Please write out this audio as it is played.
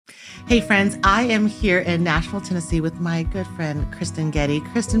Hey friends, I am here in Nashville, Tennessee with my good friend, Kristyn Getty.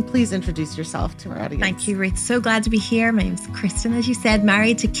 Kristyn, please introduce yourself to our audience. Thank you, Ruth. So glad to be here. My name's Kristyn, as you said,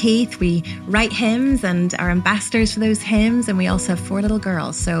 married to Keith. We write hymns and are ambassadors for those hymns. And we also have 4 little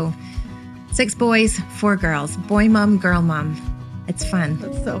girls. So 6 boys, 4 girls. Boy mom, girl mom. It's fun.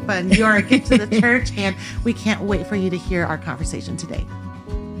 It's so fun. You are a gift to the church, and we can't wait for you to hear our conversation today.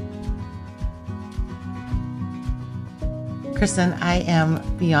 Kristyn, I am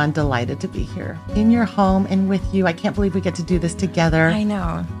beyond delighted to be here in your home and with you. I can't believe we get to do this together. I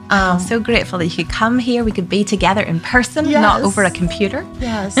know. I'm so grateful that you could come here. We could be together in person, not over a computer.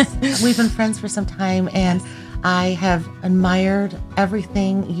 Yes. We've been friends for some time, and I have admired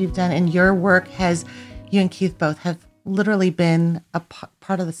everything you've done. And your work has, you and Keith both have literally been a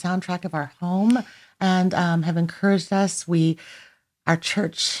part of the soundtrack of our home and have encouraged us. Our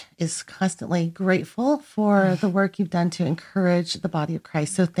church is constantly grateful for the work you've done to encourage the body of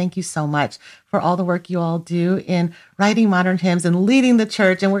Christ. So thank you so much for all the work you all do in writing modern hymns and leading the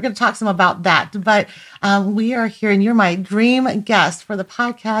church. And we're going to talk some about that. But we are here, and you're my dream guest for the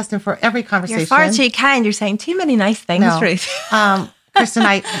podcast and for every conversation. You're far too kind. You're saying too many nice things, Ruth.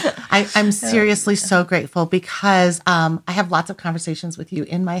 Kristyn, I'm seriously so grateful because I have lots of conversations with you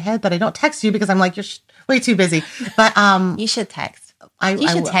in my head that I don't text you because I'm like, you're way too busy. But you should text. I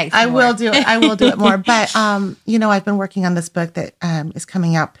will do it. I will do it more. But, I've been working on this book that is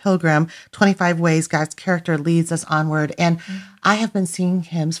coming out, Pilgrim, 25 Ways God's Character Leads Us Onward. And I have been singing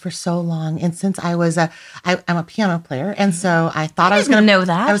hymns for so long. And since I'm a piano player. And so I thought I was going to know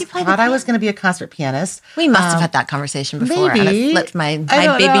that. I was going to be a concert pianist. We must have had that conversation before. Maybe. And I flipped my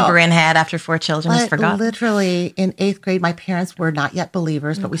baby brain head after 4 children. I forgot. Literally in 8th grade, my parents were not yet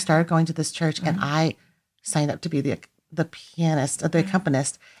believers, but we started going to this church, and I signed up to be the pianist, the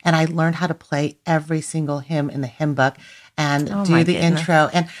accompanist, and I learned how to play every single hymn in the hymn book and do the intro.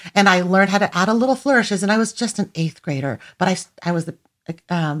 And I learned how to add a little flourishes, and I was just an 8th grader, but I was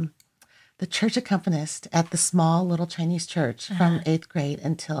the church accompanist at the small little Chinese church from 8th grade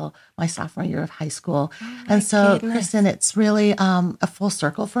until my sophomore year of high school. And so, Kristyn, it's really a full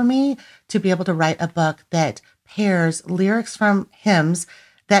circle for me to be able to write a book that pairs lyrics from hymns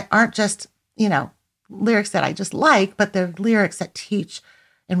that aren't just, lyrics that I just like, but they're lyrics that teach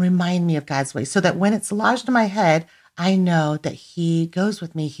and remind me of God's ways, so that when it's lodged in my head, I know that He goes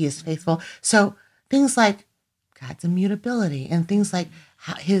with me. He is faithful. So things like God's immutability and things like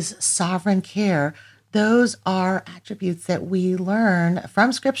His sovereign care, those are attributes that we learn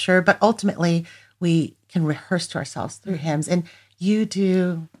from Scripture, but ultimately we can rehearse to ourselves through hymns. And you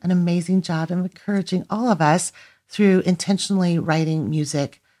do an amazing job of encouraging all of us through intentionally writing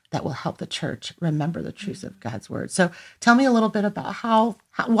music that will help the church remember the truths of God's word. So tell me a little bit about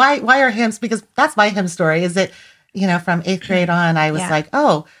why are hymns, because that's my hymn story, is that, from 8th grade on, I was like,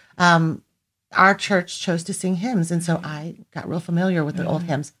 our church chose to sing hymns. And so I got real familiar with the old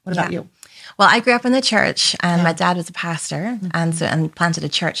hymns. What about you? Well, I grew up in the church, and my dad was a pastor, and planted a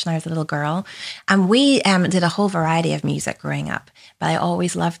church when I was a little girl. And we did a whole variety of music growing up, but I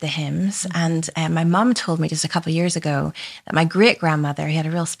always loved the hymns. And my mum told me just a couple of years ago that my great-grandmother, who had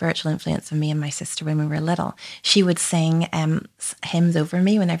a real spiritual influence on me and my sister when we were little, she would sing hymns over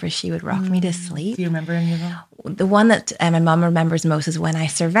me whenever she would rock me to sleep. Do you remember any of them? The one that my mum remembers most is When I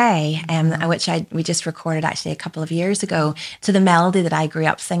Survey, which we just recorded actually a couple of years ago, to the melody that I grew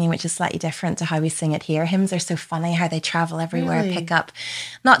up singing, which is slightly different to how we sing it here. Hymns are so funny how they travel everywhere, pick up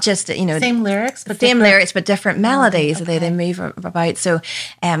not just same lyrics, but different melodies. They move about. So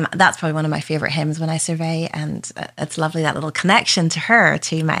that's probably one of my favorite hymns, When I Survey, and it's lovely, that little connection to her,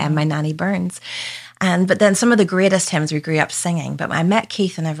 to my Nanny Burns. But then some of the greatest hymns we grew up singing. But I met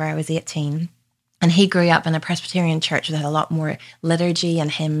Keith whenever I was 18. And he grew up in a Presbyterian church that had a lot more liturgy and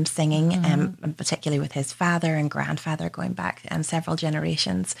hymn singing, and particularly with his father and grandfather going back several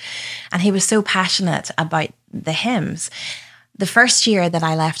generations. And he was so passionate about the hymns. The first year that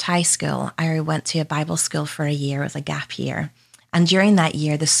I left high school, I went to a Bible school for a year. It was a gap year. And during that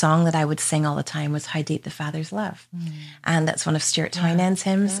year, the song that I would sing all the time was How Deep the Father's Love. And that's one of Stuart Toynend's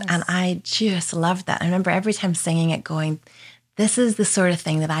hymns. Yes. And I just loved that. I remember every time singing it going, this is the sort of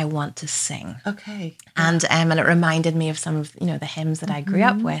thing that I want to sing. Okay. And it reminded me of some of, the hymns that I grew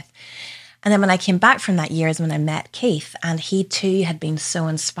up with. And then when I came back from that year is when I met Keith, and he too had been so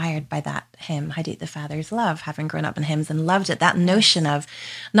inspired by that hymn, How Deep the Father's Love, having grown up in hymns and loved it. That notion of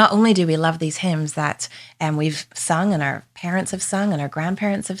not only do we love these hymns that we've sung and our parents have sung and our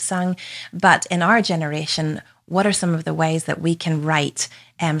grandparents have sung, but in our generation, what are some of the ways that we can write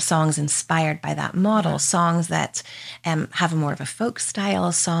songs inspired by that model, songs that have more of a folk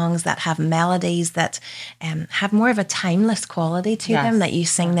style, songs that have melodies that have more of a timeless quality to them, that you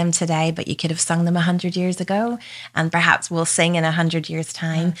sing them today, but you could have sung them 100 years ago, and perhaps we'll sing in 100 years'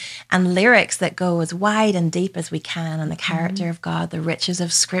 time, and lyrics that go as wide and deep as we can on the character of God, the riches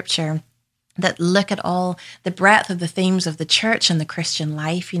of Scripture, that look at all the breadth of the themes of the church and the Christian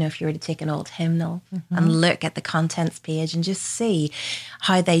life. You know, if you were to take an old hymnal and look at the contents page and just see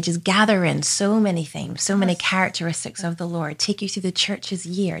how they just gather in so many themes, so many characteristics of the Lord, take you through the church's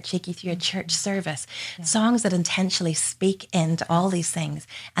year, take you through a church service, songs that intentionally speak into all these things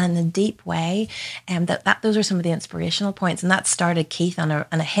and in a deep way. That those are some of the inspirational points. And that started Keith on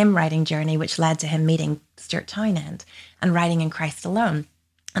a hymn writing journey, which led to him meeting Stuart Townend and writing In Christ Alone.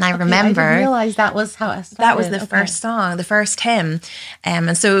 And I remember... I didn't realize that was how it started. That was the first song, the first hymn.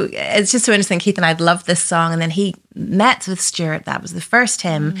 And so it's just so interesting. Keith and I loved this song. And then he met with Stuart. That was the first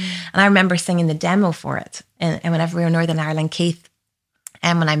hymn. And I remember singing the demo for it. And whenever we were in Northern Ireland, Keith,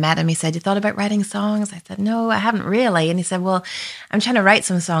 and when I met him, he said, "You thought about writing songs?" I said, "No, I haven't really." And he said, "Well, I'm trying to write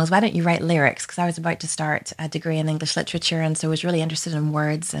some songs. Why don't you write lyrics?" Because I was about to start a degree in English literature. And so I was really interested in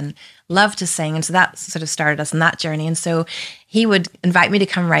words and loved to sing. And so that sort of started us on that journey. And so he would invite me to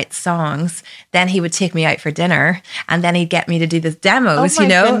come write songs. Then he would take me out for dinner. And then he'd get me to do the demos,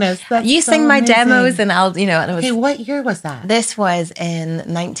 Goodness, You so sing my amazing. demos and I'll, and it was... Okay, what year was that? This was in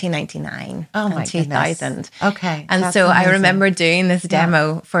 1999 and 2000. Goodness. Okay. And so I remember doing this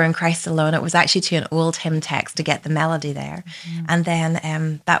demo for In Christ Alone. It was actually to an old hymn text to get the melody there. And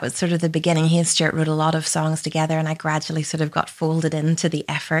then that was sort of the beginning. He and Stuart wrote a lot of songs together, and I gradually sort of got folded into the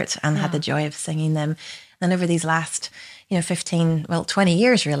effort and had the joy of singing them. And over these last 20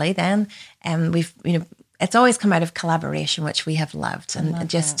 years really then, we've, it's always come out of collaboration, which we have loved, and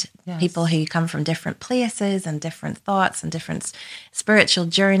just people who come from different places and different thoughts and different spiritual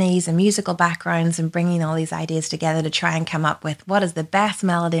journeys and musical backgrounds, and bringing all these ideas together to try and come up with what is the best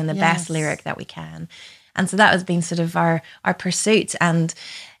melody and the best lyric that we can. And so that has been sort of our pursuit, and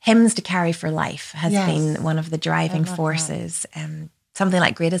Hymns to Carry for Life has been one of the driving forces. Something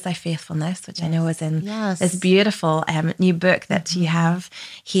like Great Is Thy Faithfulness, which I know is in this beautiful new book that you have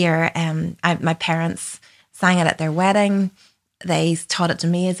here. My parents sang it at their wedding. They taught it to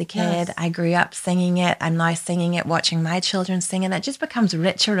me as a kid. I grew up singing it. I'm now singing it, watching my children sing it. It just becomes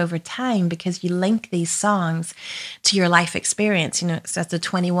richer over time because you link these songs to your life experience. So as a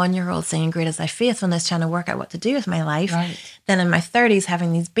 21-year-old singing Great Is Thy Faithfulness, trying to work out what to do with my life. Right. Then in my 30s,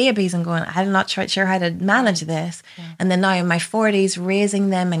 having these babies and going, I'm not quite sure how to manage this. Yeah. And then now in my 40s, raising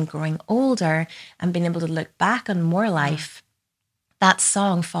them and growing older and being able to look back on more life. That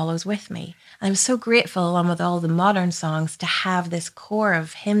song follows with me. And I'm so grateful, along with all the modern songs, to have this core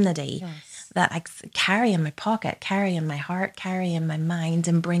of hymnody that I carry in my pocket, carry in my heart, carry in my mind,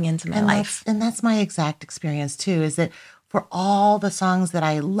 and bring into my life. And that's my exact experience too, is that for all the songs that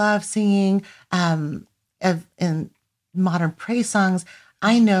I love singing in modern praise songs,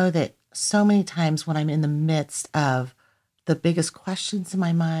 I know that so many times when I'm in the midst of the biggest questions in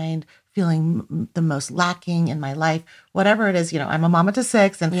my mind, feeling the most lacking in my life, whatever it is, I'm a mama to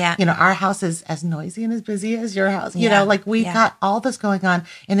six, and, our house is as noisy and as busy as your house, we've got all this going on.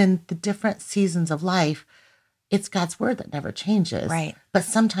 And in the different seasons of life, it's God's word that never changes. Right. But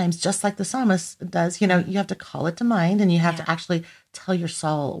sometimes, just like the psalmist does, you have to call it to mind, and you have to actually tell your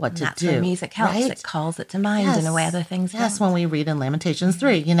soul what to do. Where music helps. Right? It calls it to mind in a way other things don't. Yes, when we read in Lamentations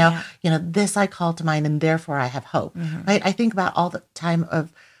 3, this I call to mind, and therefore I have hope. Right? I think about all the time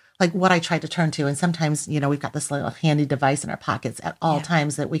of like what I try to turn to. And sometimes, we've got this little handy device in our pockets at all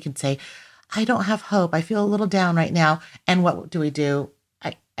times that we can say, I don't have hope. I feel a little down right now. And what do we do?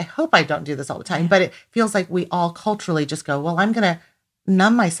 I hope I don't do this all the time, but it feels like we all culturally just go, well, I'm going to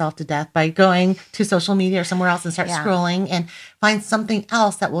numb myself to death by going to social media or somewhere else and start scrolling and find something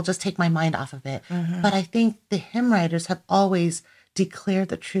else that will just take my mind off of it. But I think the hymn writers have always declared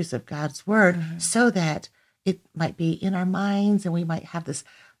the truths of God's word so that it might be in our minds and we might have this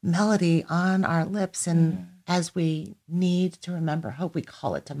melody on our lips, and as we need to remember hope, we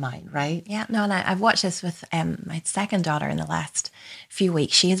call it to mind, right? Yeah, no, and I've watched this with my second daughter in the last few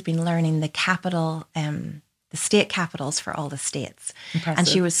weeks. She has been learning the state capitals for all the states. Impressive. And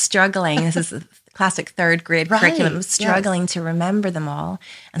she was struggling. This is a classic third grade curriculum, struggling to remember them all.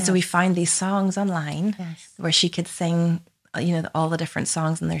 And so we found these songs online where she could sing all the different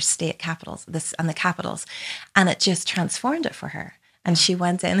songs in their state capitals, and the capitals, and it just transformed it for her. And she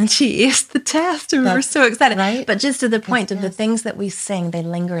went in and she aced the test, and we were so excited. Right? But just to the point of the things that we sing, they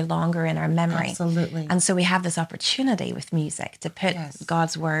linger longer in our memory. Absolutely. And so we have this opportunity with music to put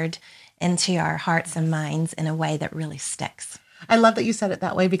God's word into our hearts and minds in a way that really sticks. I love that you said it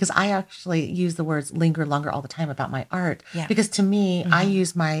that way, because I actually use the words linger longer all the time about my art. Yeah. Because to me, I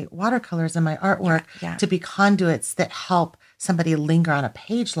use my watercolors and my artwork to be conduits that help somebody linger on a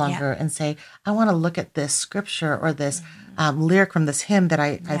page longer and say, I want to look at this scripture or this lyric from this hymn that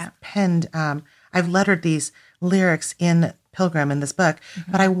I've penned. I've lettered these lyrics in Pilgrim in this book,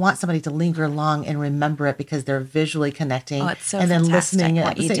 but I want somebody to linger long and remember it because they're visually connecting and then listening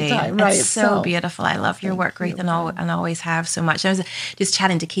at the same time. Right. It's so beautiful. I love your work, Ruth, and always have so much. I was just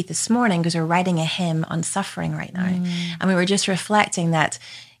chatting to Keith this morning because we're writing a hymn on suffering right now. And we were just reflecting that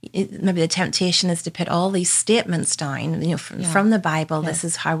maybe the temptation is to put all these statements down, from the Bible. This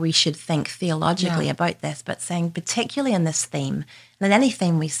is how we should think theologically about this, but saying particularly in this theme, and in any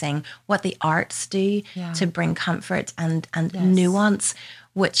theme we sing, what the arts do to bring comfort and nuance,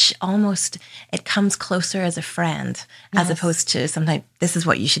 which almost, it comes closer as a friend, as opposed to sometimes this is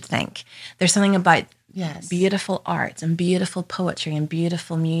what you should think. There's something about beautiful art and beautiful poetry and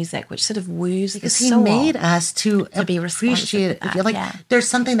beautiful music, which sort of woos the soul. He made us to be appreciate it. There's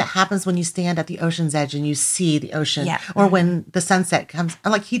something that happens when you stand at the ocean's edge and you see the ocean, or when the sunset comes.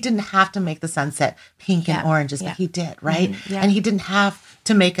 Like, he didn't have to make the sunset pink and oranges, but he did, right? And he didn't have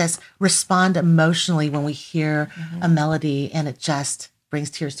to make us respond emotionally when we hear a melody and it just brings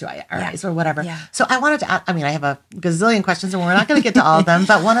tears to our eyes or whatever. So I wanted to add, I have a gazillion questions and we're not going to get to all of them,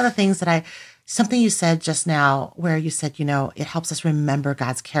 but one of the things that something you said just now, where you said, it helps us remember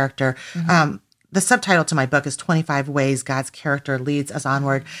God's character. The subtitle to my book is 25 Ways God's Character Leads Us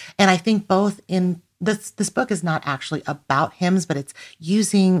Onward. And I think both in this book is not actually about hymns, but it's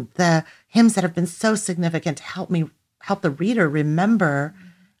using the hymns that have been so significant to help the reader remember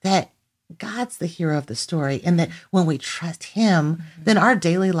that God's the hero of the story. And that when we trust him, then our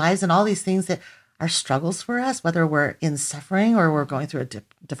daily lives and all these things that are struggles for us, whether we're in suffering or we're going through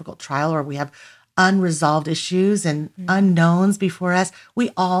a difficult trial or we have unresolved issues and unknowns before us,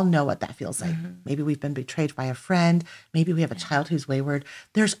 we all know what that feels like. Maybe we've been betrayed by a friend. Maybe we have a child who's wayward.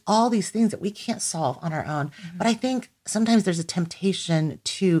 There's all these things that we can't solve on our own. But I think sometimes there's a temptation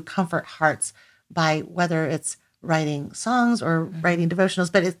to comfort hearts by whether it's writing songs or writing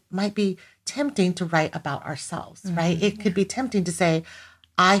devotionals, but it might be tempting to write about ourselves, right? It could be tempting to say,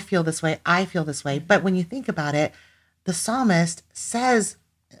 I feel this way. But when you think about it, the psalmist says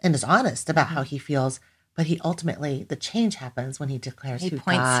and is honest about how he feels, but he ultimately, the change happens when he declares who God is. He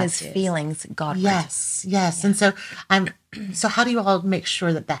points his feelings Godward. Yes. And so how do you all make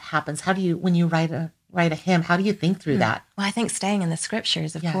sure that happens? How do you, when you write a hymn, how do you think through that? Well, I think staying in the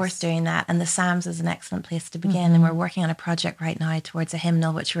scriptures, of course, doing that. And the Psalms is an excellent place to begin. And we're working on a project right now towards a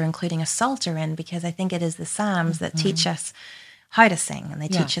hymnal, which we're including a psalter in, because I think it is the Psalms that teach us how to sing, and they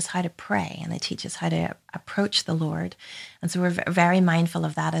teach us how to pray, and they teach us how to approach the Lord. And so we're very mindful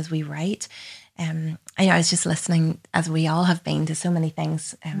of that as we write. I was just listening, as we all have been, to so many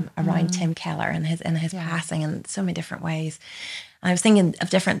things around Tim Keller and his passing in so many different ways. And I was thinking of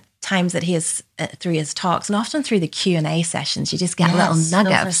different times that he has, through his talks, and often through the Q&A sessions, you just get a little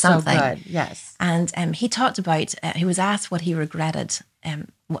nugget of something. So good. Yes. And he talked about, he was asked what he regretted,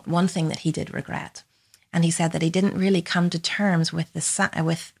 one thing that he did regret. And he said that he didn't really come to terms with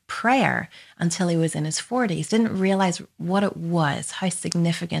with prayer until he was in his 40s. Didn't realize what it was, how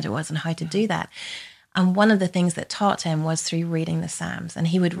significant it was, and how to do that. And one of the things that taught him was through reading the Psalms. And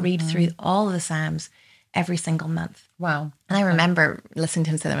he would read through all of the Psalms every single month. Wow. And I remember listening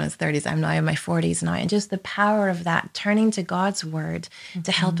to him say that in his 30s. I'm now in my 40s now. And just the power of that, turning to God's word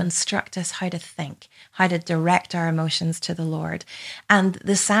to help instruct us how to think, how to direct our emotions to the Lord. And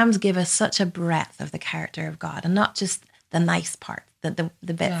the Psalms give us such a breadth of the character of God, and not just the nice part, the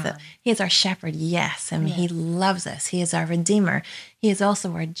bits that he is our shepherd. Yes. And he loves us. He is our redeemer. He is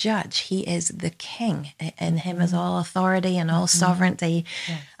also our judge. He is the king. In him is all authority and all sovereignty.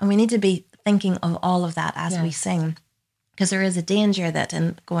 Yes. And we need to be thinking of all of that as we sing, because there is a danger that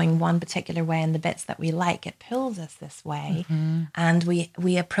in going one particular way in the bits that we like, it pulls us this way, and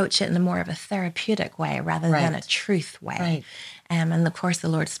we approach it in a more of a therapeutic way rather than a truth way. And of course the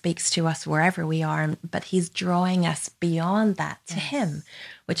Lord speaks to us wherever we are, but he's drawing us beyond that to him,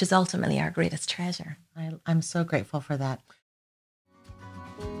 which is ultimately our greatest treasure. I'm so grateful for that.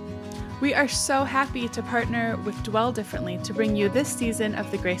 We are so happy to partner with Dwell Differently to bring you this season of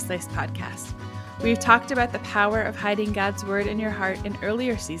the Grace Slice podcast. We've talked about the power of hiding God's word in your heart in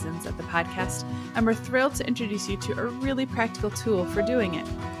earlier seasons of the podcast, and we're thrilled to introduce you to a really practical tool for doing it.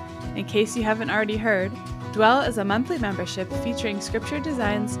 In case you haven't already heard, Dwell is a monthly membership featuring scripture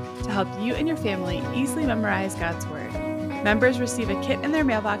designs to help you and your family easily memorize God's word. Members receive a kit in their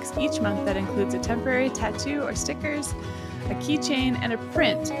mailbox each month that includes a temporary tattoo or stickers, a keychain, and a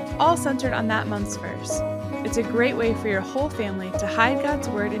print, all centered on that month's verse. It's a great way for your whole family to hide God's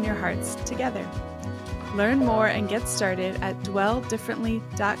Word in your hearts together. Learn more and get started at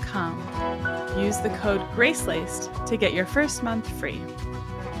dwelldifferently.com. Use the code GRACELACED to get your first month free.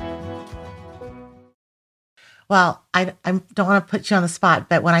 Well, I don't want to put you on the spot,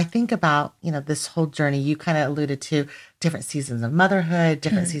 but when I think about, this whole journey, you kind of alluded to different seasons of motherhood,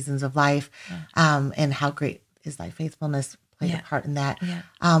 different seasons of life, and how great is thy faithfulness played a part in that. Yeah.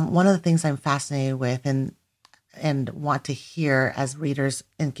 One of the things I'm fascinated with and want to hear as readers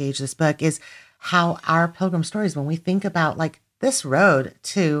engage this book is how our pilgrim stories, when we think about like this road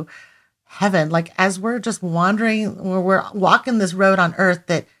to heaven, like as we're just wandering, we're walking this road on earth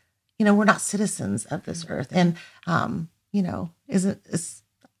that, we're not citizens of this earth. And, I'm going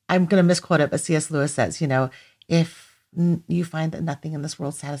to misquote it, but C.S. Lewis says, if you find that nothing in this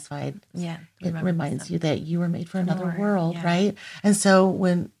world satisfied, it reminds you that you were made for another world, right? And so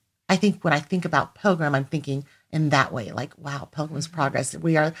when I think about pilgrim, I'm thinking in that way, like, wow, Pilgrim's Progress.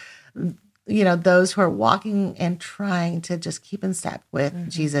 We are, those who are walking and trying to just keep in step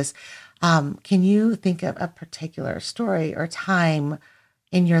with Jesus. Can you think of a particular story or time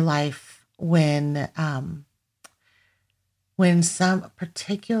in your life when some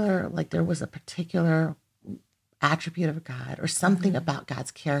particular, like there was a particular attribute of God or something about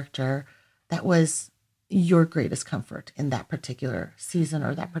God's character that was your greatest comfort in that particular season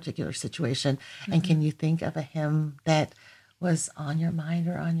or that particular situation? And can you think of a hymn that was on your mind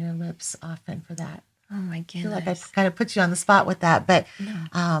or on your lips often for that? Oh my goodness. I feel like I kind of put you on the spot with that, but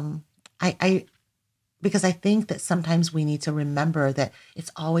because I think that sometimes we need to remember that he's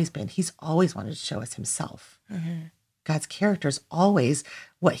always wanted to show us himself. God's character is always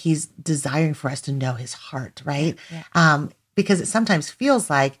what he's desiring for us to know his heart, right? Because it sometimes feels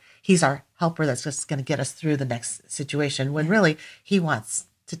like he's our helper that's just going to get us through the next situation when really he wants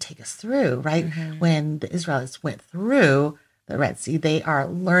to take us through, right? When the Israelites went through the Red Sea, they are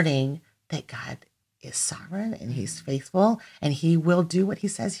learning that God is sovereign and he's faithful and he will do what he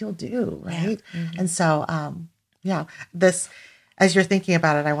says he'll do, right? And so, this, as you're thinking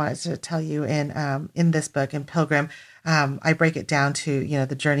about it, I wanted to tell you in this book, in Pilgrim, I break it down to,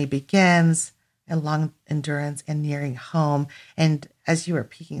 the journey begins, a long endurance and nearing home. And as you were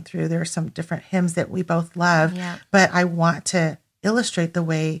peeking through, there are some different hymns that we both love, but I want to illustrate the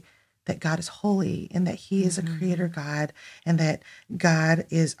way that God is holy and that he is a creator God and that God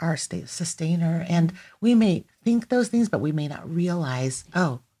is our sustainer. And we may think those things, but we may not realize,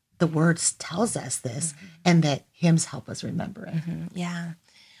 the words tells us this and that hymns help us remember it. Yeah.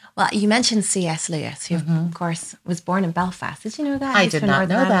 Well, you mentioned C.S. Lewis, who, of course, was born in Belfast. Did you know that? I did not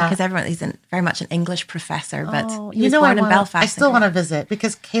know that. Because he's very much an English professor, but he was born in Belfast. I still want to visit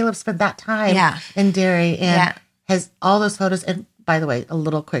because Caleb spent that time in Derry and has all those photos. And by the way, a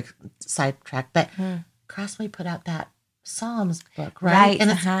little quick sidetrack, but Crossway put out that Psalms book, right?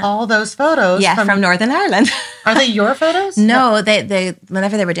 And it's all those photos from Northern Ireland. Are they your photos? No, they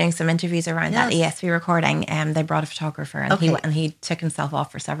whenever they were doing some interviews around that ESV recording, they brought a photographer and he took himself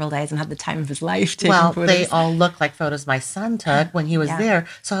off for several days and had the time of his life taking photos. They all look like photos my son took when he was there.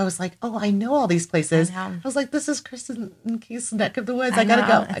 So I was like, I know all these places. I was like, this is Kristyn Getty's neck of the woods. I gotta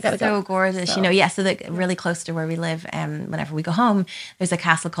go. I gotta go. So gorgeous, so really close to where we live. Whenever we go home, there's a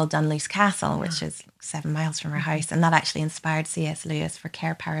castle called Dunluce Castle, which is 7 miles from our house, and that actually inspired C.S. Lewis for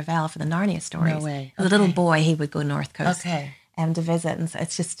Cair Paravel for the Narnia stories. No way. As a little boy, he would go north coast to visit, and so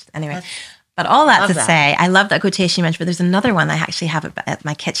it's just anyway. But all that to say, I love that quotation you mentioned, but there's another one I actually have at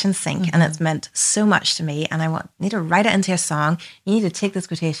my kitchen sink, and it's meant so much to me, and I need to write it into a song. You need to take this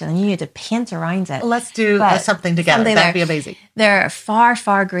quotation and you need to paint around it. Let's do something together. That'd be amazing. There are far,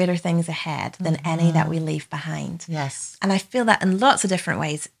 far greater things ahead than any that we leave behind. Yes. And I feel that in lots of different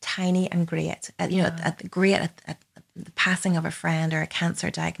ways, tiny and great. At the passing of a friend or a cancer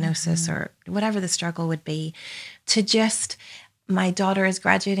diagnosis or whatever the struggle would be, to just... My daughter is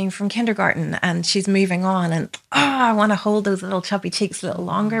graduating from kindergarten and she's moving on and I want to hold those little chubby cheeks a little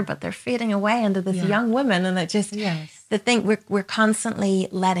longer, but they're fading away into this young woman. And it just, the thing, we're constantly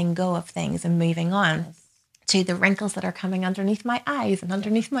letting go of things and moving on to the wrinkles that are coming underneath my eyes and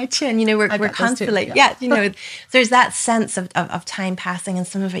underneath my chin. We're constantly, there's that sense of time passing, and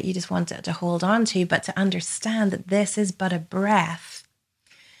some of it you just want to hold on to, but to understand that this is but a breath,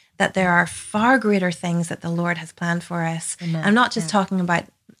 that there are far greater things that the Lord has planned for us. Amen. I'm not just talking about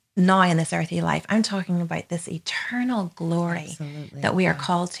now in this earthly life. I'm talking about this eternal glory that we are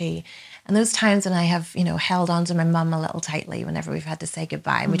called to. And those times when I have, held on to my mum a little tightly whenever we've had to say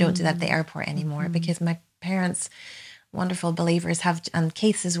goodbye. And we don't do that at the airport anymore because my parents wonderful believers have, and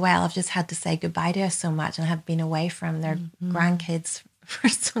Keith as well, have just had to say goodbye to us so much and have been away from their grandkids for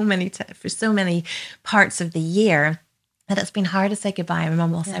so many parts of the year that it's been hard to say goodbye. And my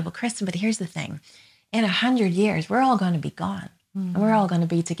mum will say, well, Kristyn, but here's the thing. In 100 years, we're all going to be gone. And we're all going to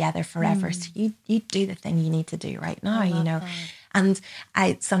be together forever. So you do the thing you need to do right now, you know. That. And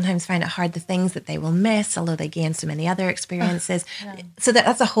I sometimes find it hard, the things that they will miss, although they gain so many other experiences. So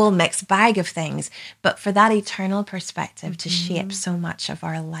that's a whole mixed bag of things. But for that eternal perspective to shape so much of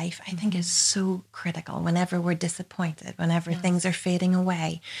our life, I think is so critical. Whenever we're disappointed, whenever things are fading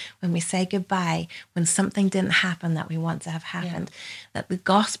away, when we say goodbye, when something didn't happen that we want to have happened, that the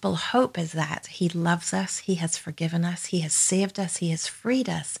gospel hope is that he loves us, he has forgiven us, he has saved us, he has freed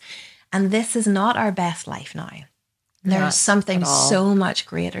us. And this is not our best life now. There's something so much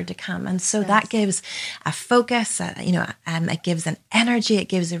greater to come. And so that gives a focus, it gives an energy, it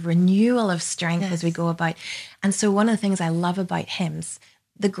gives a renewal of strength as we go about. And so one of the things I love about hymns,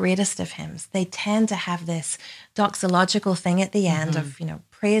 the greatest of hymns, they tend to have this doxological thing at the end of,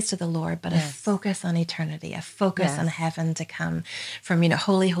 praise to the Lord, but a focus on eternity, a focus on heaven to come, from,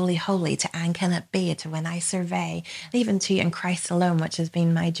 holy, holy, holy to and can it be, to when I survey, even to in Christ alone, which has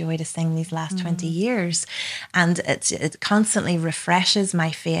been my joy to sing these last 20 years. And it constantly refreshes my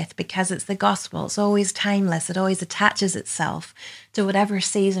faith because it's the gospel. It's always timeless. It always attaches itself to whatever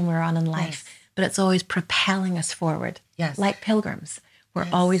season we're on in life, but it's always propelling us forward. Like pilgrims. We're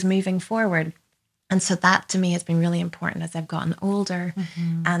always moving forward. And so that to me has been really important as I've gotten older,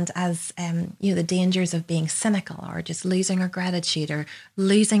 and as the dangers of being cynical or just losing our gratitude or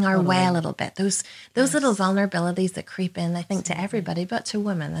losing our way a little bit. Those little vulnerabilities that creep in, I think, to everybody, but to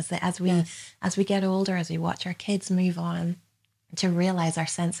women as we get older, as we watch our kids move on, to realize our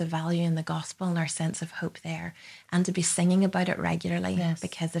sense of value in the gospel and our sense of hope there, and to be singing about it regularly,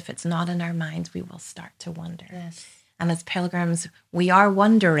 because if it's not in our minds, we will start to wonder. And as pilgrims, we are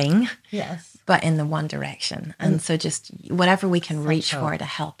wandering, but in the one direction. And so just whatever we can reach for to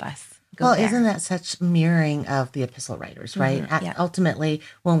help us go there. Isn't that such mirroring of the epistle writers, right? Ultimately,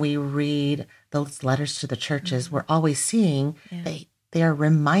 when we read those letters to the churches, we're always seeing they are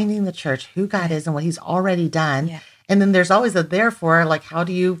reminding the church who God is and what he's already done. And then there's always a therefore, like, how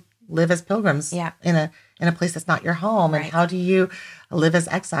do you live as pilgrims in a place that's not your home? And how do you live as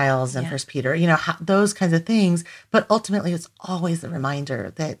exiles in First Peter? Those kinds of things. But ultimately, it's always a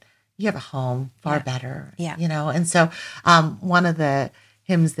reminder that you have a home far better, And so one of the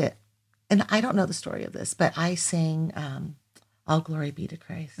hymns that, and I don't know the story of this, but I sing All Glory Be to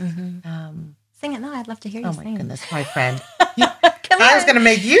Christ. Sing it now. I'd love to hear you sing. Oh, my goodness, my friend. I was going to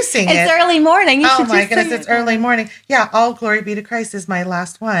make you sing it. It's early morning. Oh, my goodness, it's early morning. Yeah, All Glory Be to Christ is my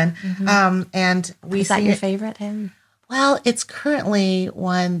last one. And is that your favorite hymn? Well, it's currently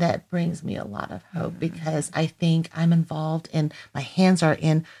one that brings me a lot of hope because I think I'm involved in, my hands are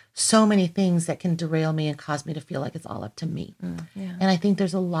in so many things that can derail me and cause me to feel like it's all up to me. And I think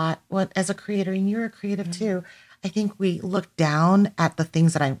there's a lot, as a creator, and you're a creative too, I think we look down at the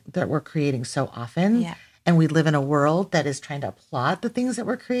things that we're creating so often. And we live in a world that is trying to applaud the things that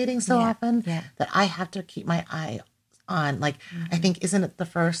we're creating so often that I have to keep my eye on. Like, I think, isn't it the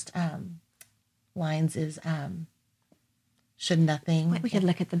first lines is, should nothing. We could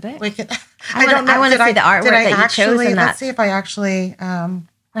look at the book. We could. I want to see the artwork that you chose in that. Let's see if I actually. Now,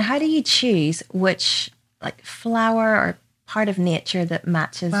 how do you choose which flower or part of nature that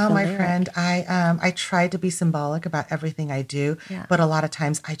matches? Well, the my lyric? friend, I try to be symbolic about everything I do, but a lot of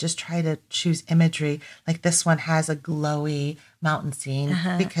times I just try to choose imagery. Like this one has a glowy mountain scene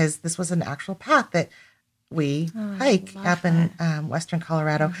because this was an actual path that we hike up in western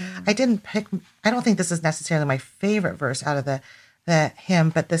Colorado. I didn't pick, I don't think this is necessarily my favorite verse out of the hymn,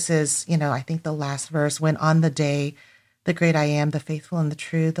 but this is, I think the last verse, when on the day, the great I am, the faithful and the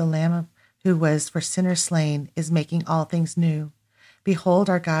true, the Lamb who was for sinners slain is making all things new. Behold,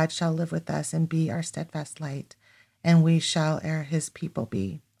 our God shall live with us and be our steadfast light, and we shall ere his people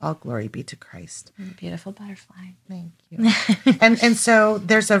be. All glory be to Christ. Beautiful butterfly. Thank you. and so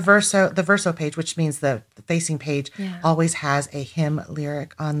there's the verso page, which means the facing page always has a hymn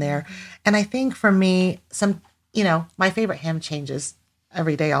lyric on there. And I think for me, my favorite hymn changes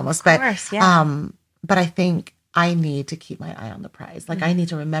every day almost. Of course, but I think I need to keep my eye on the prize. Like I need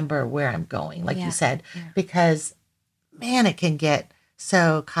to remember where I'm going, like you said, because man, it can get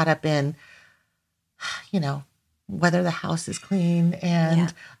so caught up in, whether the house is clean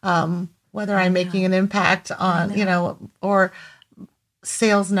and whether I'm making an impact on, or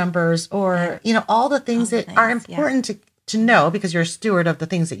sales numbers or, all the things that are important to know because you're a steward of the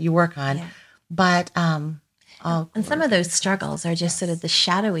things that you work on. But And some of those struggles are just sort of the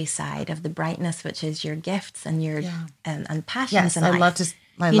shadowy side of the brightness, which is your gifts and your and passions. Yes, in life. I love to.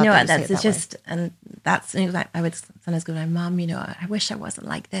 That's just, and that's, I would sometimes go to my mom, I wish I wasn't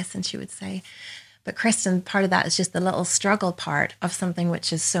like this. And she would say, but Kristyn, part of that is just the little struggle part of something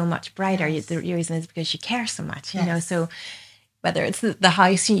which is so much brighter. Yes. The reason is because you care so much, so whether it's the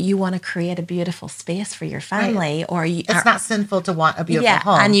house, you want to create a beautiful space for your family, or it's not sinful to want a beautiful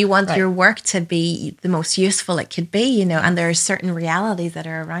home. And you want your work to be the most useful it could be, and there are certain realities that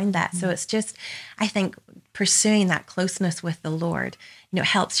are around that. So it's just, I think, pursuing that closeness with the Lord,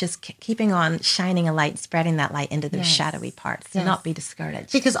 helps just keeping on shining a light, spreading that light into those shadowy parts, to not be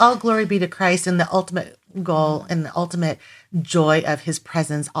discouraged. Because all glory be to Christ and the ultimate goal and the ultimate joy of his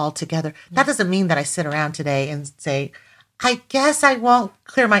presence all together. That doesn't mean that I sit around today and say, I guess I won't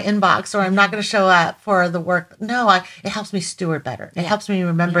clear my inbox, or I'm not going to show up for the work. No, it helps me steward better. It helps me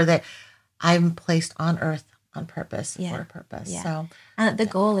remember that I'm placed on earth on purpose, for a purpose. Yeah. So, and the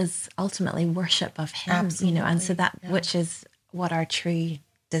goal is ultimately worship of him, absolutely. And so that, which is what our true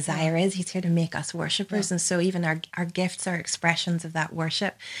desire is. He's here to make us worshipers. And so even our gifts are expressions of that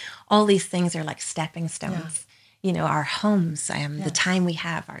worship. All these things are like stepping stones. Our homes, the time we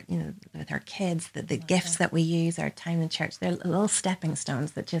have, with our kids, the gifts that we use, our time in church, they're little stepping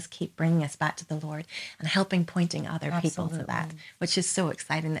stones that just keep bringing us back to the Lord and pointing other people to that, which is so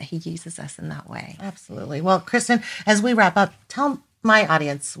exciting that he uses us in that way. Absolutely. Well, Kristyn, as we wrap up, tell my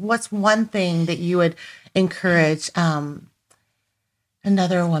audience, what's one thing that you would encourage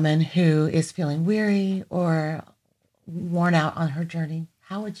another woman who is feeling weary or worn out on her journey?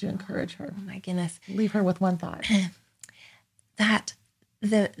 How would you encourage her? Oh my goodness. Leave her with one thought. That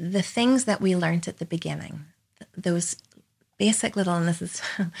the things that we learned at the beginning, those basic little, and this is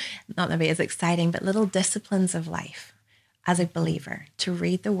not maybe as exciting, but little disciplines of life as a believer, to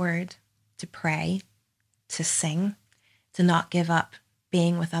read the word, to pray, to sing, to not give up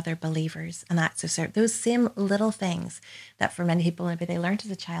being with other believers and acts of service. Those same little things that for many people, maybe they learned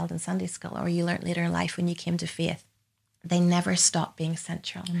as a child in Sunday school, or you learned later in life when you came to faith, they never stop being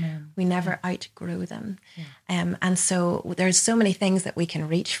central. Amen. We never outgrow them. Yeah. And so there's so many things that we can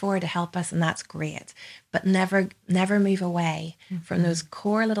reach for to help us, and that's great. But never move away from those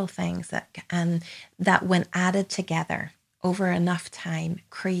core little things that when added together over enough time,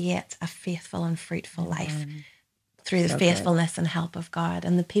 create a faithful and fruitful life through the faithfulness and help of God.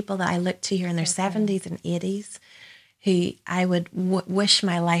 And the people that I look to here in their 70s and 80s, who I would wish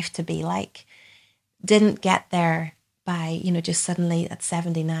my life to be like, didn't get there by, just suddenly at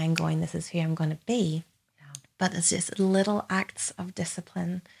 79 going, this is who I'm going to be. Yeah. But it's just little acts of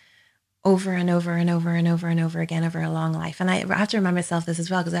discipline over and over and over and over and over again over a long life. And I have to remind myself this as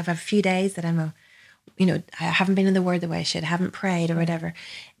well, because I have a few days that I haven't been in the Word the way I should, haven't prayed or whatever.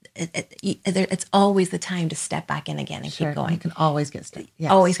 It's always the time to step back in again and keep going. You can always get started. Yes,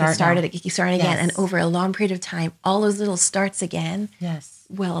 always get started. Keep starting again. And over a long period of time, all those little starts again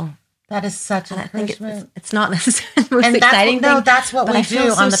will... That is such an encouragement. I think it's not necessarily the most exciting thing. No, that's what we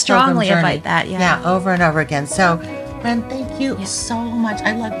do on the strongly Pilgrim Journey. About that. Yeah, over and over again. So, friend, thank you so much.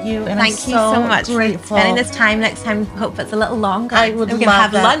 I love you, and thank you so much. Grateful. Spending this time. Next time, hope it's a little longer. I would love we can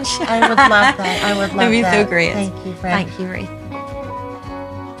have that. Lunch. I would love that. I would love that. It'd be so great. Thank you, friend. Thank you, Ruth.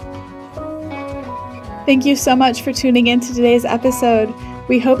 Thank you so much for tuning in to today's episode.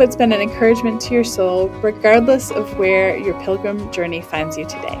 We hope it's been an encouragement to your soul, regardless of where your pilgrim journey finds you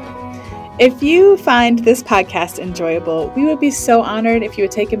today. If you find this podcast enjoyable, we would be so honored if you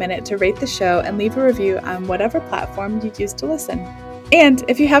would take a minute to rate the show and leave a review on whatever platform you use to listen. And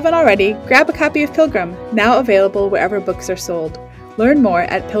if you haven't already, grab a copy of Pilgrim, now available wherever books are sold. Learn more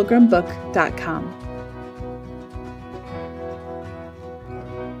at pilgrimbook.com.